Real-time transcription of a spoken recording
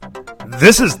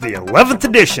This is the 11th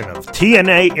edition of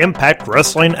TNA Impact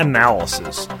Wrestling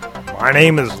Analysis. My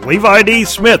name is Levi D.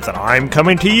 Smith, and I'm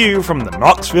coming to you from the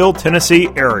Knoxville, Tennessee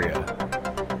area.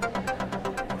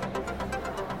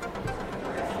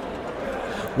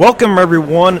 Welcome,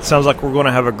 everyone. It sounds like we're going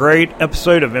to have a great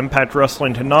episode of Impact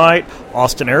Wrestling tonight.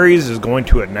 Austin Aries is going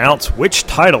to announce which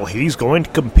title he's going to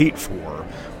compete for.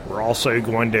 We're also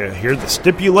going to hear the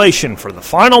stipulation for the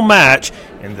final match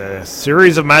in the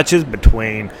series of matches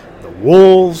between the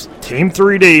Wolves, Team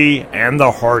 3D, and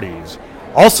the Hardys.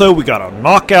 Also, we got a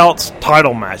Knockouts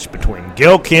title match between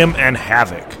Gail Kim and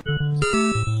Havoc.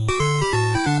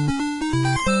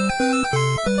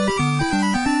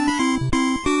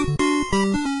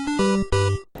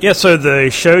 Yeah, so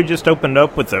the show just opened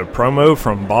up with a promo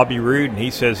from Bobby Roode, and he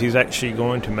says he's actually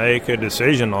going to make a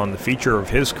decision on the future of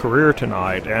his career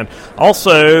tonight. And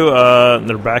also,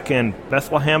 they're back in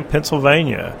Bethlehem,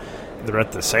 Pennsylvania. They're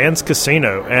at the Sands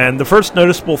Casino. And the first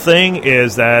noticeable thing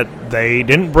is that they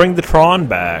didn't bring the Tron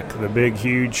back, the big,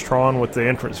 huge Tron with the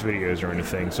entrance videos or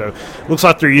anything. So it looks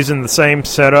like they're using the same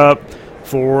setup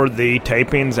for the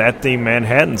tapings at the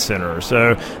Manhattan Center.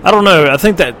 So, I don't know. I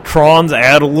think that Trons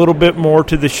add a little bit more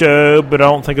to the show, but I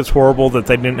don't think it's horrible that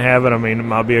they didn't have it. I mean, it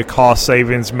might be a cost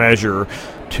savings measure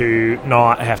to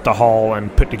not have to haul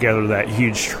and put together that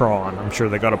huge Tron. I'm sure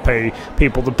they got to pay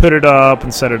people to put it up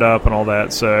and set it up and all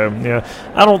that. So, yeah,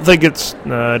 I don't think it's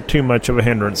too much of a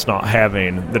hindrance not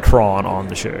having the Tron on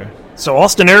the show. So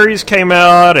Austin Aries came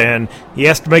out, and he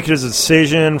has to make his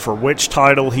decision for which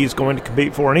title he's going to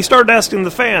compete for. And he started asking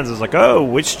the fans, it's like, oh,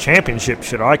 which championship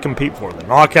should I compete for? The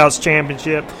Knockouts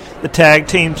Championship, the Tag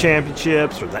Team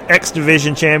Championships, or the X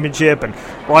Division Championship? And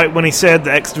right when he said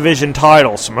the X Division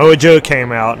title, Samoa Joe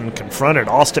came out and confronted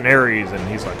Austin Aries, and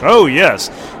he's like, oh, yes,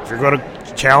 if you're going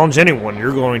to challenge anyone,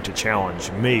 you're going to challenge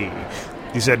me.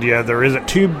 He said, yeah, there isn't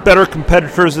two better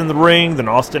competitors in the ring than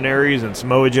Austin Aries and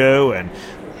Samoa Joe, and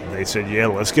they said, yeah,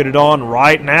 let's get it on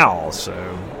right now.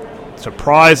 So,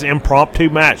 surprise impromptu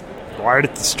match right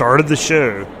at the start of the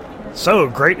show. So, a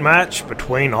great match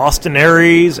between Austin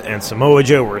Aries and Samoa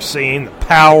Joe. We're seeing the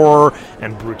power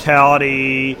and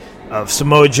brutality of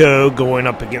Samoa Joe going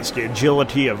up against the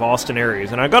agility of Austin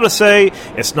Aries. And I gotta say,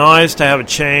 it's nice to have a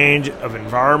change of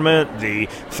environment. The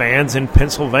fans in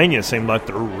Pennsylvania seem like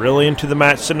they're really into the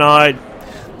match tonight.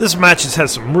 This match has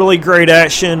had some really great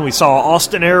action. We saw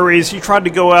Austin Aries. He tried to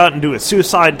go out and do a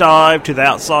suicide dive to the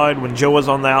outside when Joe was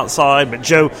on the outside, but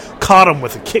Joe caught him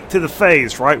with a kick to the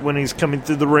face right when he's coming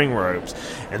through the ring ropes.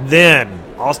 And then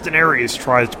Austin Aries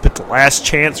tries to put the last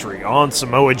chancery on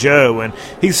Samoa Joe, and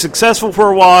he's successful for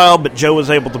a while, but Joe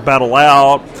was able to battle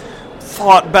out,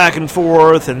 fought back and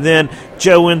forth, and then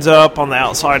Joe ends up on the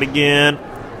outside again.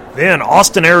 Then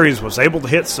Austin Aries was able to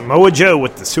hit Samoa Joe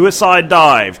with the suicide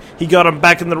dive. He got him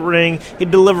back in the ring. He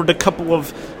delivered a couple of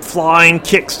flying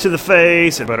kicks to the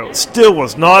face, but it still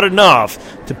was not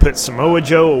enough to put Samoa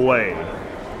Joe away.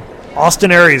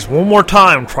 Austin Aries one more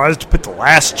time tries to put the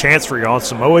last chancery on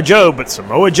Samoa Joe, but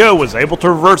Samoa Joe was able to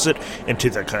reverse it into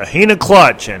the Kahina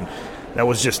Clutch, and that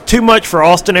was just too much for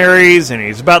Austin Aries, and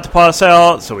he's about to pass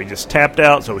out, so he just tapped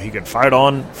out so he could fight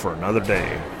on for another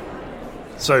day.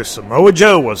 So Samoa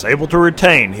Joe was able to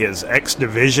retain his X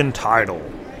Division title.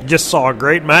 You just saw a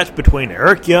great match between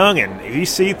Eric Young and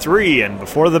EC3, and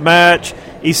before the match,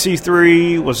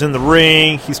 EC3 was in the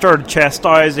ring. He started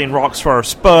chastising Rockstar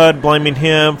Spud, blaming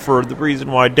him for the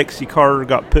reason why Dixie Carter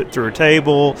got put through a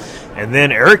table. And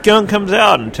then Eric Young comes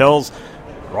out and tells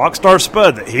Rockstar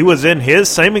Spud that he was in his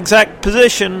same exact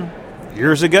position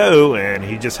years ago, and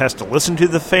he just has to listen to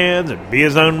the fans and be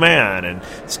his own man and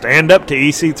stand up to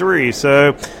EC3.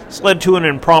 So it's led to an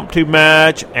impromptu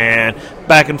match and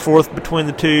back and forth between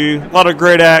the two. A lot of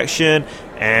great action.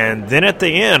 And then at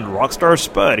the end, Rockstar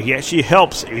Spud, he actually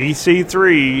helps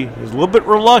EC3. He's a little bit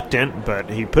reluctant, but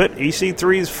he put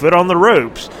EC3's foot on the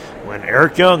ropes when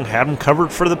Eric Young had him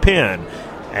covered for the pin.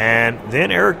 And then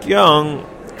Eric Young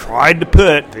tried to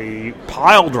put the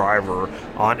pile driver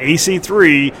on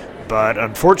EC3, but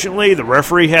unfortunately, the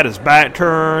referee had his back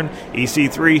turned.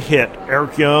 EC3 hit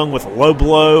Eric Young with a low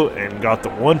blow and got the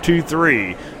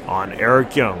 1-2-3 on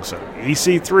Eric Young. So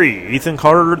EC3, Ethan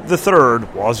Carter III,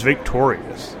 was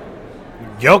victorious.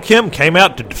 Gail Kim came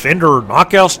out to defend her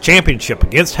Knockouts Championship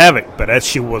against Havoc, but as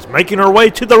she was making her way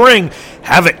to the ring,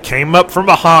 Havoc came up from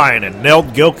behind and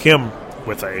nailed Gail Kim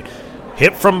with a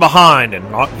hit from behind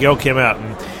and knocked Gail Kim out.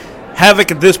 And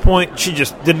Havoc at this point, she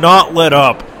just did not let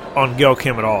up on Gail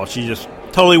Kim at all. She just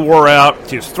totally wore out.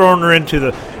 She was throwing her into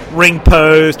the ring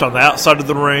post on the outside of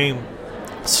the ring,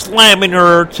 slamming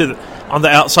her to the on the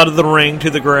outside of the ring to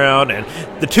the ground, and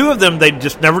the two of them, they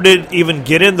just never did even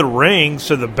get in the ring,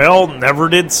 so the bell never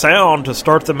did sound to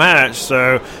start the match.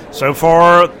 So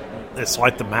far, it's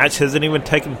like the match hasn't even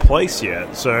taken place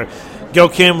yet. So Gail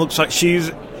Kim looks like she's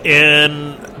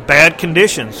in bad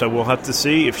condition, so we'll have to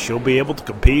see if she'll be able to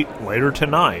compete later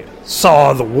tonight.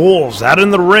 Saw the Wolves out in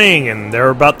the ring, and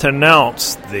they're about to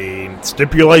announce the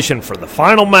stipulation for the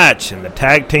final match in the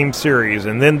tag team series,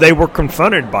 and then they were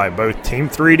confronted by both Team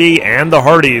 3D and the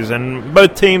Hardys, and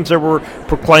both teams that were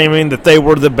proclaiming that they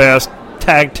were the best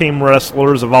tag team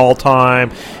wrestlers of all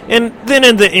time. And then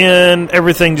in the end,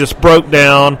 everything just broke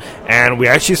down, and we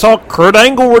actually saw Kurt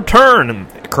Angle return. And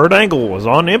Kurt Angle was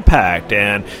on Impact,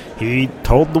 and he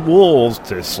told the Wolves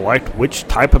to select which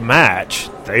type of match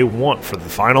they want for the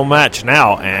final match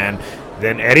now. And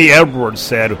then Eddie Edwards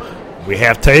said, we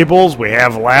have tables, we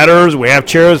have ladders, we have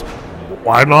chairs.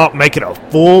 Why not make it a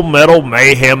Full Metal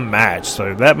Mayhem match?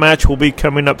 So that match will be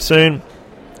coming up soon.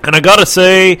 And I gotta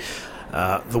say,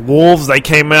 the Wolves, they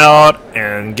came out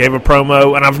and gave a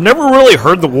promo, and I've never really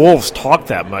heard the Wolves talk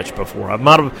that much before. I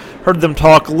might have heard them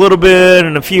talk a little bit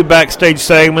in a few backstage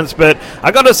segments, but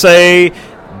I gotta say,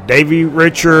 Davey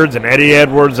Richards and Eddie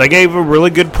Edwards, they gave a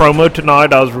really good promo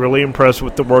tonight. I was really impressed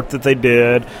with the work that they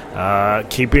did,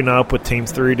 keeping up with Team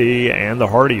 3D and the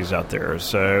Hardys out there.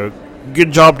 So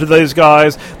good job to those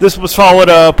guys. This was followed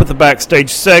up with a backstage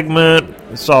segment.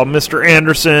 We saw Mr.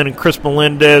 Anderson and Chris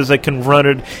Melendez. They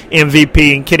confronted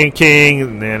MVP and Kenny King,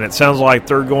 and then it sounds like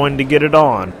they're going to get it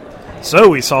on. So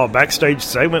we saw a backstage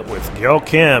segment with Gail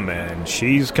Kim, and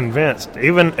she's convinced,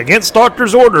 even against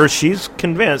doctor's orders, she's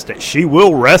convinced that she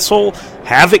will wrestle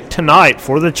Havoc tonight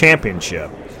for the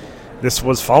championship. This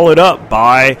was followed up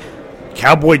by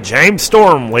Cowboy James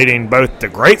Storm leading both the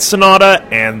Great Sonata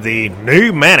and the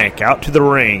new Manic out to the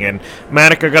ring. And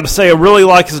Manic, I got to say, I really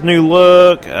like his new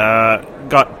look.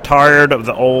 Got tired of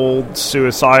the old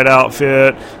Suicide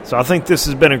outfit, so I think this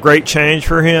has been a great change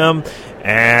for him.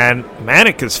 And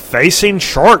Manic is facing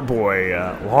Shark Boy,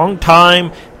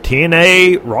 long-time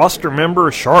TNA roster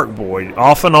member Shark Boy,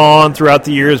 off and on throughout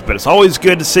the years, but it's always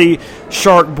good to see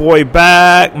Shark Boy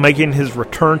back, making his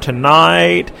return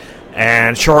tonight.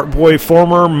 And Shark Boy,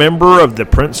 former member of the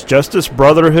Prince Justice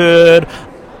Brotherhood.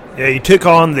 Yeah, he took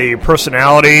on the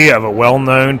personality of a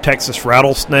well-known Texas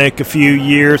rattlesnake a few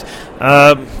years.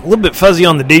 A little bit fuzzy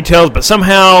on the details, but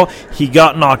somehow he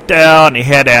got knocked out and he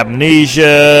had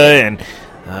amnesia, and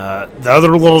the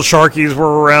other little sharkies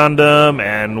were around him,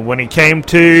 and when he came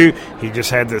to, he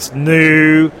just had this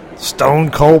new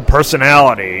stone-cold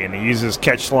personality, and he uses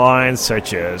catch lines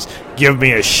such as, "Give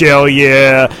me a shell,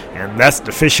 yeah," and that's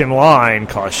the fishing line,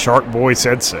 cause Shark Boy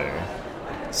said so.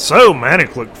 So,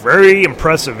 Manic looked very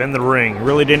impressive in the ring.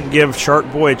 Really didn't give Shark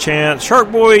Boy a chance.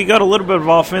 Shark Boy got a little bit of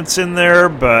offense in there,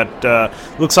 but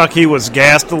looks like he was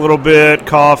gassed a little bit,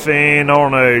 coughing. I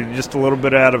don't know, just a little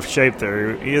bit out of shape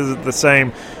there. He isn't the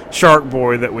same Shark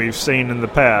Boy that we've seen in the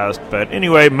past. But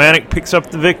anyway, Manic picks up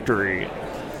the victory.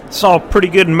 Saw a pretty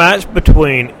good match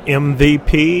between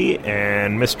MVP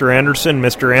and Mr. Anderson.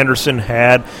 Mr. Anderson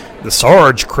had the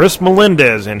Sarge, Chris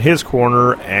Melendez, in his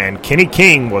corner, and Kenny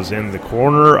King was in the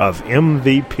corner of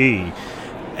MVP.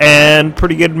 And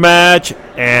pretty good match.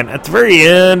 And at the very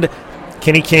end,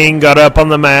 Kenny King got up on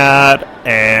the mat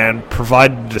and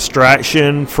provided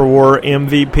distraction for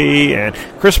MVP. And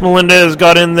Chris Melendez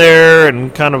got in there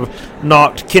and kind of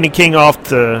knocked Kenny King off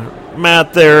the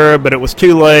mat there, but it was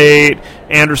too late.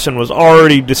 Anderson was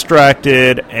already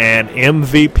distracted, and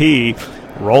MVP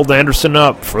rolled Anderson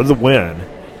up for the win.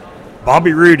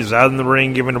 Bobby Roode is out in the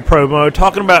ring giving a promo,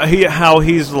 talking about how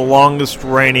he's the longest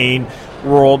reigning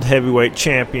World Heavyweight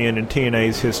Champion in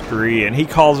TNA's history, and he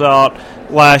calls out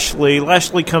Lashley.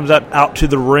 Lashley comes out to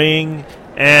the ring,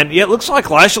 and yeah, it looks like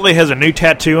Lashley has a new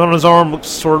tattoo on his arm, looks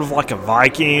sort of like a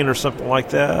Viking or something like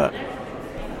that.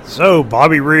 So,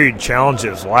 Bobby Roode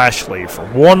challenges Lashley for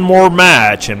one more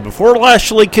match, and before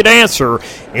Lashley could answer,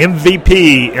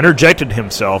 MVP interjected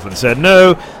himself and said,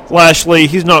 "No, Lashley,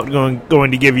 he's not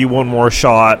going to give you one more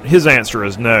shot. His answer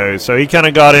is no." So he kind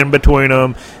of got in between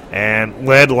them and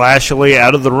led Lashley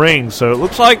out of the ring. So it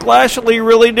looks like Lashley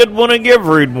really did want to give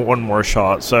Roode one more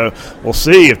shot. So we'll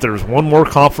see if there's one more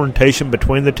confrontation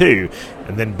between the two.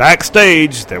 And then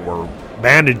backstage, they were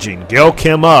bandaging Gail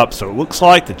Kim up, so it looks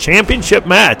like the championship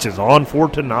match is on for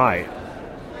tonight.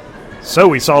 So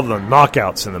we saw the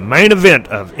Knockouts in the main event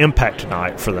of Impact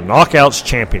tonight for the Knockouts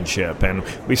Championship, and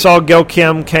we saw Gail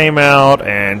Kim came out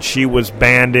and she was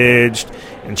bandaged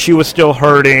and she was still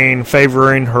hurting,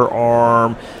 favoring her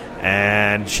arm,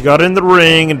 And she got in the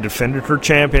ring and defended her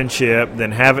championship.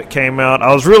 Then Havoc came out.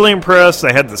 I was really impressed.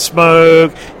 They had the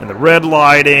smoke and the red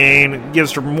lighting. It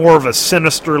gives her more of a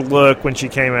sinister look when she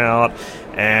came out.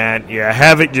 And, yeah,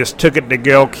 Havoc just took it to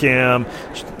Gail Kim.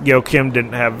 Gail Kim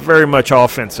didn't have very much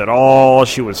offense at all.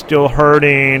 She was still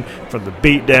hurting from the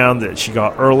beatdown that she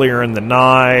got earlier in the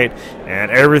night. And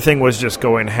everything was just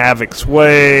going Havoc's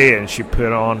way. And she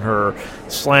put on her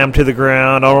slam to the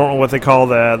ground. I don't know what they call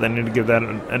that. They need to give that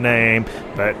a name.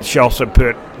 But she also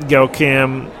put Gail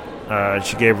Kim...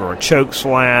 she gave her a choke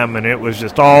slam, and it was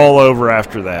just all over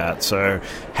after that. So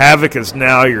Havoc is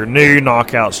now your new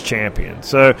Knockouts champion.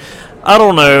 So I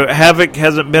don't know. Havoc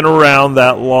hasn't been around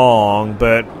that long,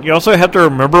 but you also have to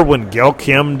remember when Gail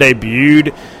Kim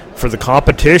debuted for the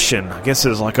competition. I guess it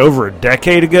was like over a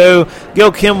decade ago.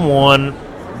 Gail Kim won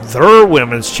their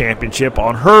women's championship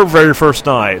on her very first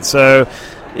night. So,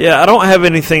 yeah, I don't have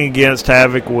anything against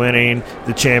Havoc winning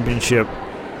the championship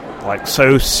like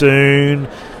so soon.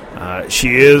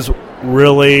 She is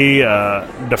really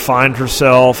defined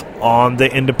herself on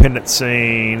the independent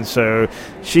scene, so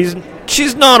she's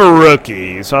not a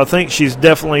rookie. So I think she's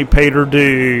definitely paid her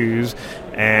dues,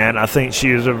 and I think she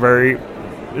is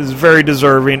very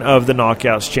deserving of the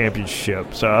Knockouts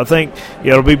championship. So I think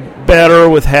it'll be better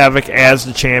with Havoc as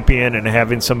the champion and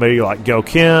having somebody like Gail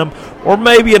Kim or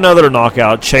maybe another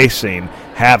Knockout chasing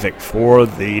Havoc for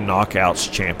the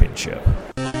Knockouts championship.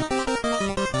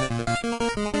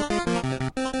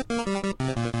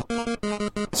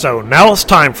 So now it's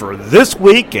time for This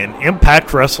Week in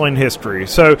Impact Wrestling History.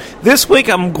 So this week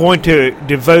I'm going to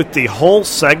devote the whole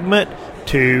segment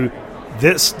to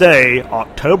this day,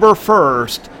 October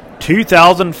 1st,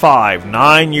 2005,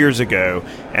 9 years ago.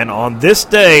 And on this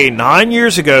day, 9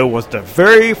 years ago, was the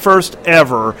very first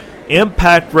ever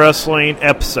Impact Wrestling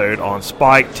episode on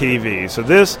Spike TV. So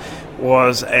this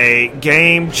was a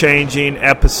game-changing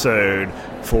episode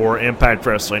for Impact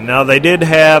Wrestling. Now,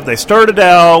 they started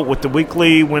out with the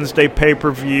weekly Wednesday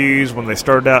pay-per-views when they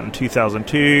started out in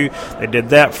 2002. They did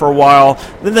that for a while.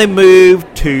 Then they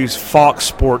moved to Fox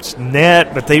Sports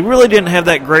Net, but they really didn't have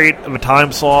that great of a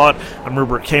time slot. I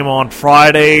remember it came on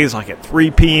Fridays, like at 3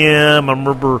 p.m. I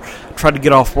remember I tried to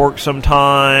get off work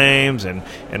sometimes and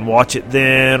watch it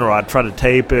then, or I'd try to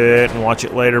tape it and watch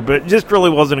it later, but it just really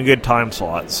wasn't a good time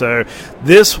slot. So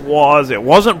it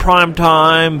wasn't prime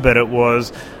time, but it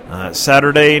was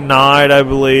Saturday night, I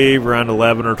believe, around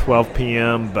 11 or 12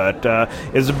 p.m. But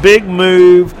it's a big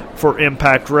move for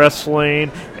Impact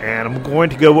Wrestling, and I'm going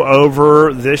to go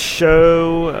over this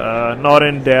show, not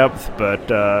in depth, but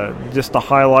just the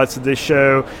highlights of this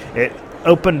show. It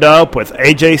opened up with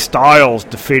AJ Styles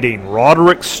defeating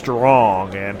Roderick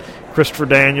Strong, and Christopher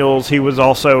Daniels, he was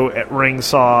also at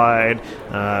ringside,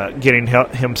 getting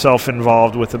himself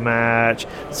involved with the match.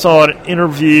 Saw an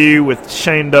interview with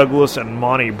Shane Douglas and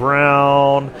Monty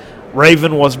Brown.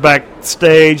 Raven was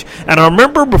backstage. And I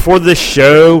remember before this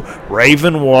show,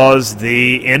 Raven was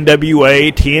the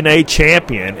NWA TNA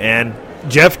champion. And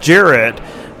Jeff Jarrett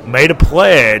made a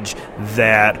pledge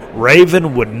that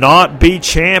Raven would not be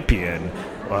champion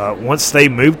once they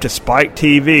moved to Spike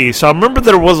TV. So I remember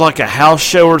there was like a house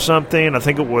show or something. I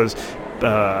think it was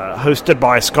hosted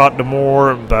by Scott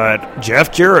D'Amore, but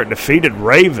Jeff Jarrett defeated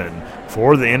Raven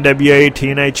for the NWA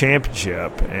TNA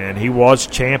Championship, and he was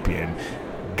champion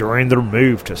during their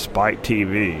move to Spike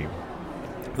TV.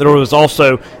 There was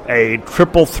also a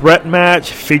triple threat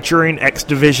match featuring X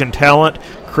Division talent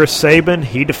Chris Sabin.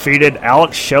 He defeated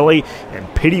Alex Shelley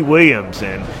and Petey Williams,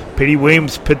 and Petey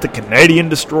Williams put the Canadian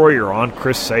Destroyer on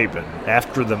Chris Sabin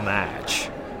after the match.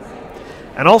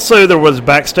 And also there was a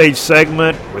backstage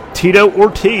segment with Tito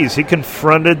Ortiz. He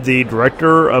confronted the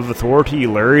Director of Authority,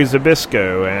 Larry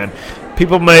Zbyszko, and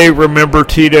people may remember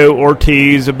Tito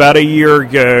Ortiz about a year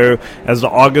ago as the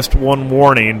August 1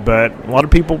 warning, but a lot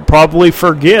of people probably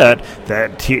forget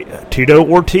that Tito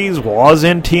Ortiz was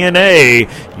in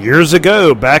TNA years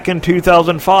ago, back in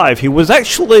 2005. He was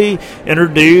actually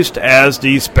introduced as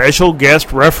the special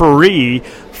guest referee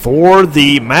for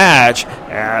the match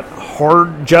at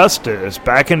Hard Justice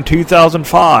back in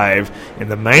 2005. In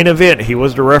the main event, he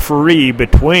was the referee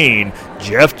between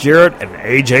Jeff Jarrett and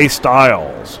AJ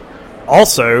Styles.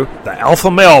 Also, the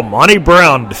alpha male Monty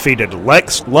Brown defeated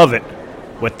Lex Lovett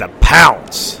with the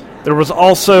Pounce. There was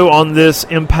also on this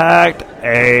Impact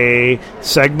a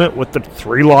segment with the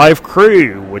 3 Live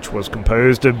Crew, which was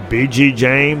composed of BG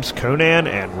James, Conan,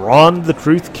 and Ron the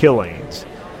Truth Killings.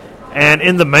 And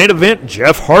in the main event,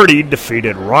 Jeff Hardy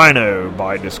defeated Rhino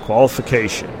by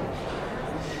disqualification.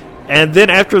 And then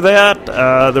after that,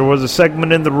 there was a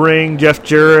segment in the ring. Jeff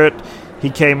Jarrett, He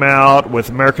came out with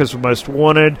America's Most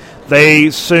Wanted.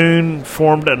 They soon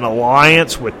formed an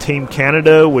alliance with Team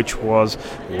Canada, which was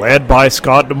led by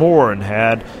Scott D'Amore and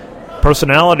had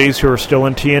personalities who are still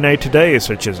in TNA today,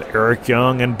 such as Eric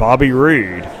Young and Bobby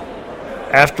Roode.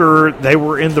 After they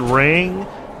were in the ring,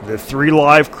 the 3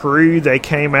 Live crew, they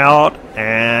came out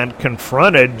and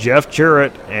confronted Jeff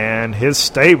Jarrett and his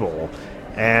stable.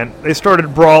 And they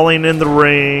started brawling in the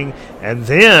ring, and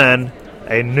then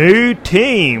a new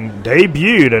team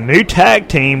debuted, a new tag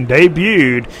team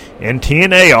debuted in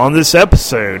TNA on this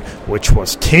episode, which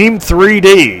was Team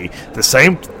 3D, the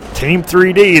same Team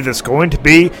 3D that's going to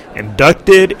be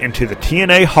inducted into the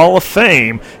TNA Hall of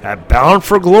Fame at Bound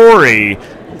for Glory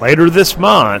later this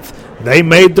month. They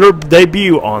made their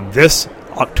debut on this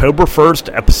October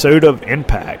 1st episode of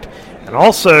Impact. And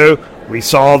also, we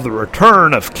saw the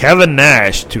return of Kevin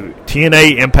Nash to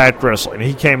TNA Impact Wrestling.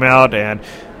 He came out and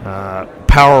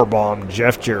powerbombed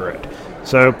Jeff Jarrett.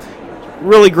 So,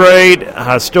 really great.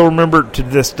 I still remember to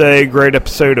this day, great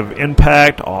episode of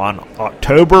Impact on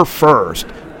October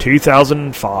 1st,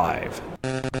 2005.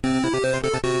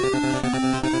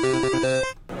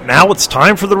 Now it's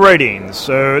time for the ratings.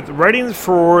 So, the ratings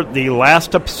for the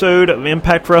last episode of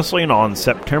Impact Wrestling on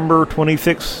September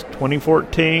 26,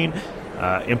 2014.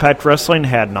 Impact Wrestling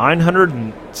had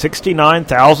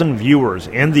 969,000 viewers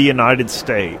in the United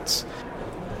States.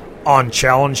 On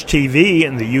Challenge TV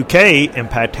in the UK,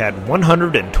 Impact had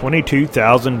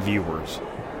 122,000 viewers.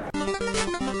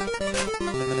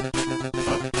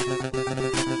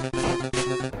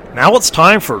 Now it's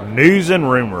time for news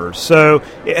and rumors. So,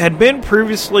 it had been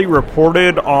previously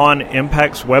reported on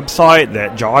Impact's website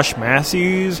that Josh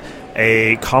Matthews,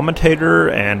 a commentator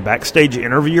and backstage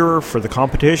interviewer for the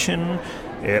competition,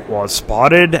 it was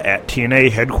spotted at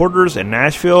TNA headquarters in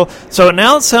Nashville. So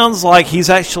now it sounds like he's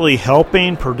actually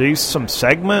helping produce some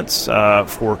segments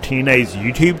for TNA's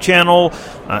YouTube channel.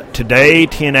 Today,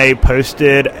 TNA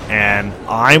posted an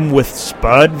I'm with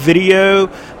Spud video,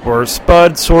 where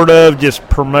Spud sort of just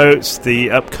promotes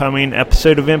the upcoming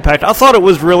episode of Impact. I thought it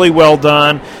was really well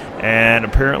done, and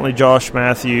apparently Josh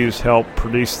Matthews helped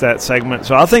produce that segment.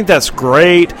 So I think that's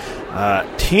great.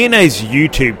 TNA's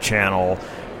YouTube channel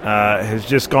has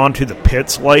just gone to the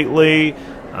pits lately.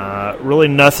 Really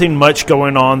nothing much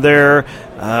going on there.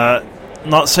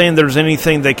 Not saying there's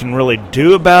anything they can really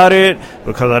do about it,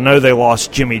 because I know they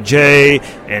lost Jimmy J,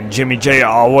 and Jimmy J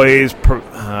always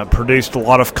produced a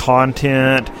lot of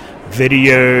content,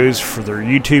 videos for their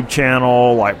YouTube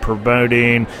channel, like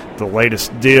promoting the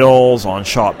latest deals on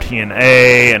Shop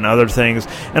TNA and other things.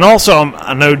 And also,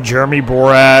 I know Jeremy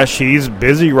Borash, he's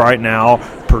busy right now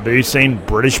producing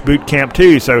British Boot Camp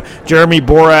 2. So Jeremy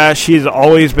Borash, he's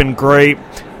always been great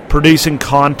producing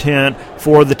content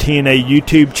for the TNA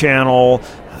YouTube channel,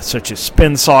 such as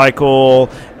Spin Cycle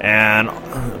and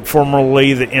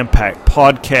formerly the Impact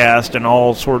Podcast, and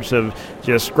all sorts of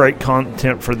just great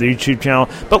content for the YouTube channel.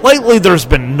 But lately there's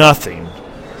been nothing.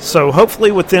 So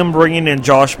hopefully with them bringing in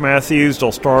Josh Matthews,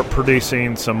 they'll start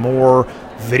producing some more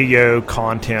video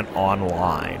content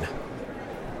online.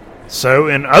 So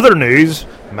in other news,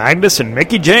 Magnus and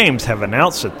Mickie James have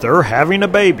announced that they're having a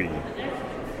baby.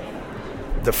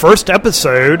 The first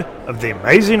episode of The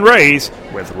Amazing Race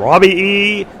with Robbie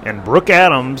E. and Brooke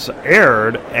Adams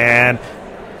aired, and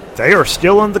they are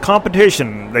still in the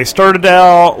competition. They started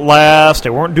out last, they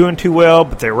weren't doing too well,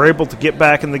 but they were able to get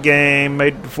back in the game,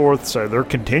 made it fourth, so they're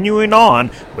continuing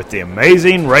on with The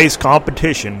Amazing Race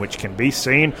competition, which can be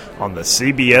seen on the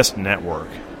CBS network.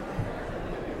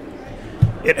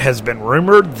 It has been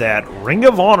rumored that Ring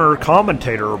of Honor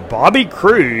commentator Bobby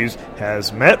Cruise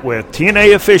has met with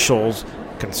TNA officials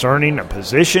concerning a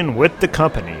position with the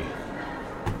company.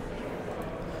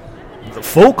 The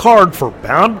full card for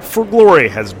Bound for Glory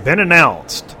has been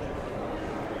announced.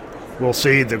 We'll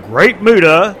see the Great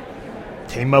Muta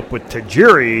team up with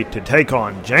Tajiri to take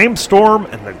on James Storm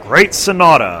and the Great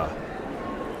Sonata.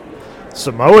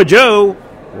 Samoa Joe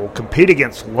will compete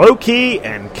against Low-Ki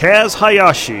and Kaz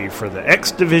Hayashi for the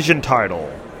X Division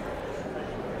title.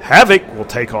 Havoc will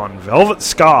take on Velvet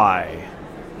Sky.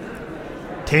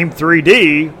 Team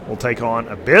 3D will take on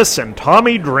Abyss and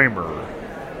Tommy Dreamer.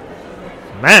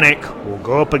 Manic will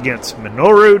go up against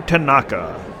Minoru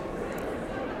Tanaka.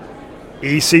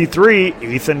 EC3,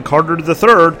 Ethan Carter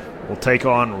III, will take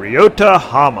on Ryota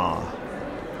Hama.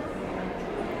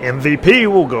 MVP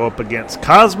will go up against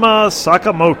Kazuma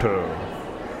Sakamoto.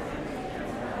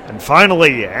 And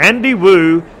finally, Andy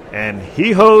Wu and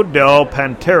Hijo del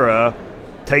Pantera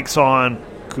takes on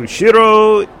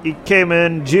Kushiro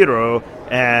Ikemen Jiro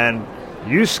and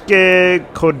Yusuke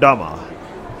Kodama.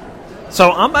 So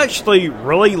I'm actually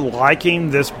really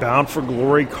liking this Bound for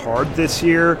Glory card this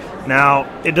year.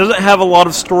 Now, it doesn't have a lot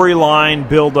of storyline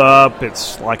build up.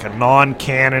 It's like a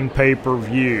non-canon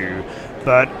pay-per-view.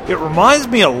 But it reminds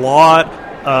me a lot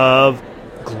of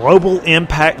Global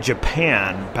Impact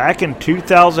Japan. Back in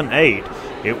 2008,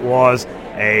 it was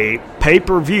a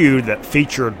pay-per-view that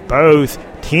featured both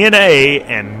TNA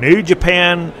and New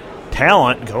Japan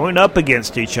talent going up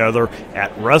against each other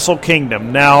at Wrestle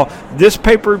Kingdom. Now, this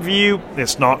pay-per-view,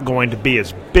 it's not going to be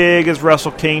as big as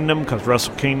Wrestle Kingdom because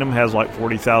Wrestle Kingdom has like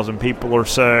 40,000 people or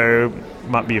so.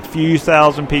 Might be a few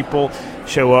thousand people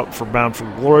show up for Bound for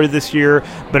Glory this year.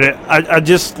 But I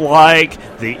just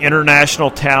like the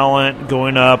international talent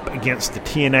going up against the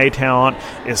TNA talent.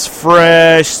 It's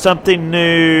fresh, something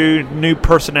new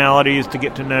personalities to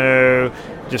get to know,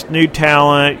 just new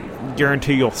talent.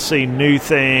 Guarantee you'll see new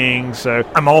things. So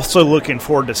I'm also looking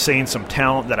forward to seeing some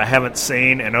talent that I haven't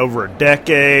seen in over a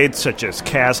decade, such as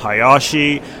Kaz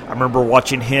Hayashi. I remember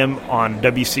watching him on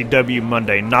WCW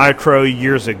Monday Nitro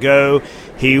years ago.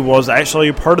 He was actually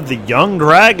a part of the Young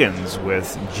Dragons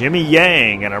with Jimmy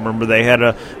Yang, and I remember they had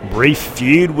a brief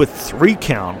feud with 3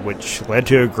 Count, which led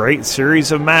to a great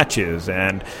series of matches.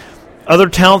 And other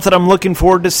talent that I'm looking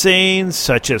forward to seeing,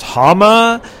 such as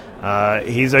Hama.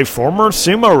 He's a former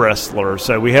sumo wrestler,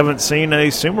 so we haven't seen a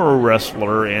sumo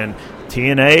wrestler in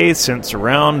TNA since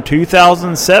around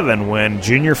 2007 when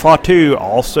Junior Fatu,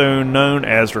 also known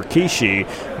as Rikishi,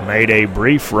 made a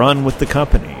brief run with the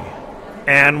company.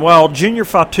 And while Junior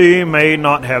Fatu may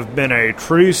not have been a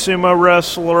true sumo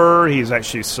wrestler, he's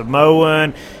actually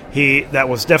Samoan. That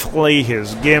was definitely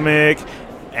his gimmick,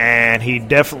 and he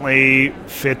definitely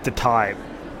fit the type.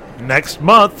 Next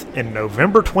month, in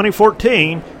November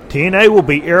 2014, TNA will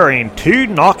be airing 2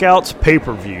 Knockouts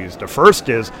pay-per-views. The first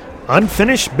is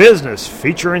Unfinished Business,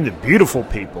 featuring the Beautiful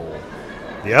People.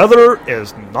 The other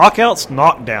is Knockouts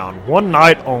Knockdown, one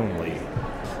night only.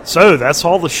 So that's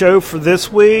all the show for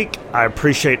this week. I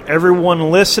appreciate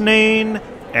everyone listening.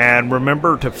 And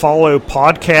remember to follow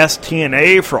Podcast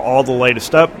TNA for all the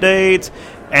latest updates.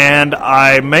 And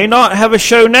I may not have a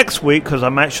show next week because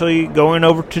I'm actually going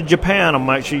over to Japan. I'm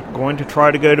actually going to try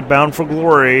to go to Bound for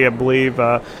Glory. I believe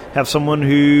have someone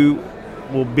who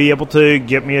will be able to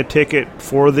get me a ticket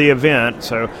for the event.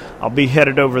 So I'll be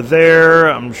headed over there.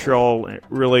 I'm sure I'll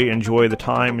really enjoy the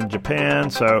time in Japan.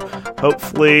 So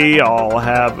hopefully I'll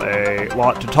have a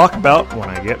lot to talk about when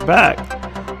I get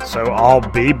back. So I'll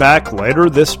be back later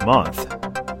this month.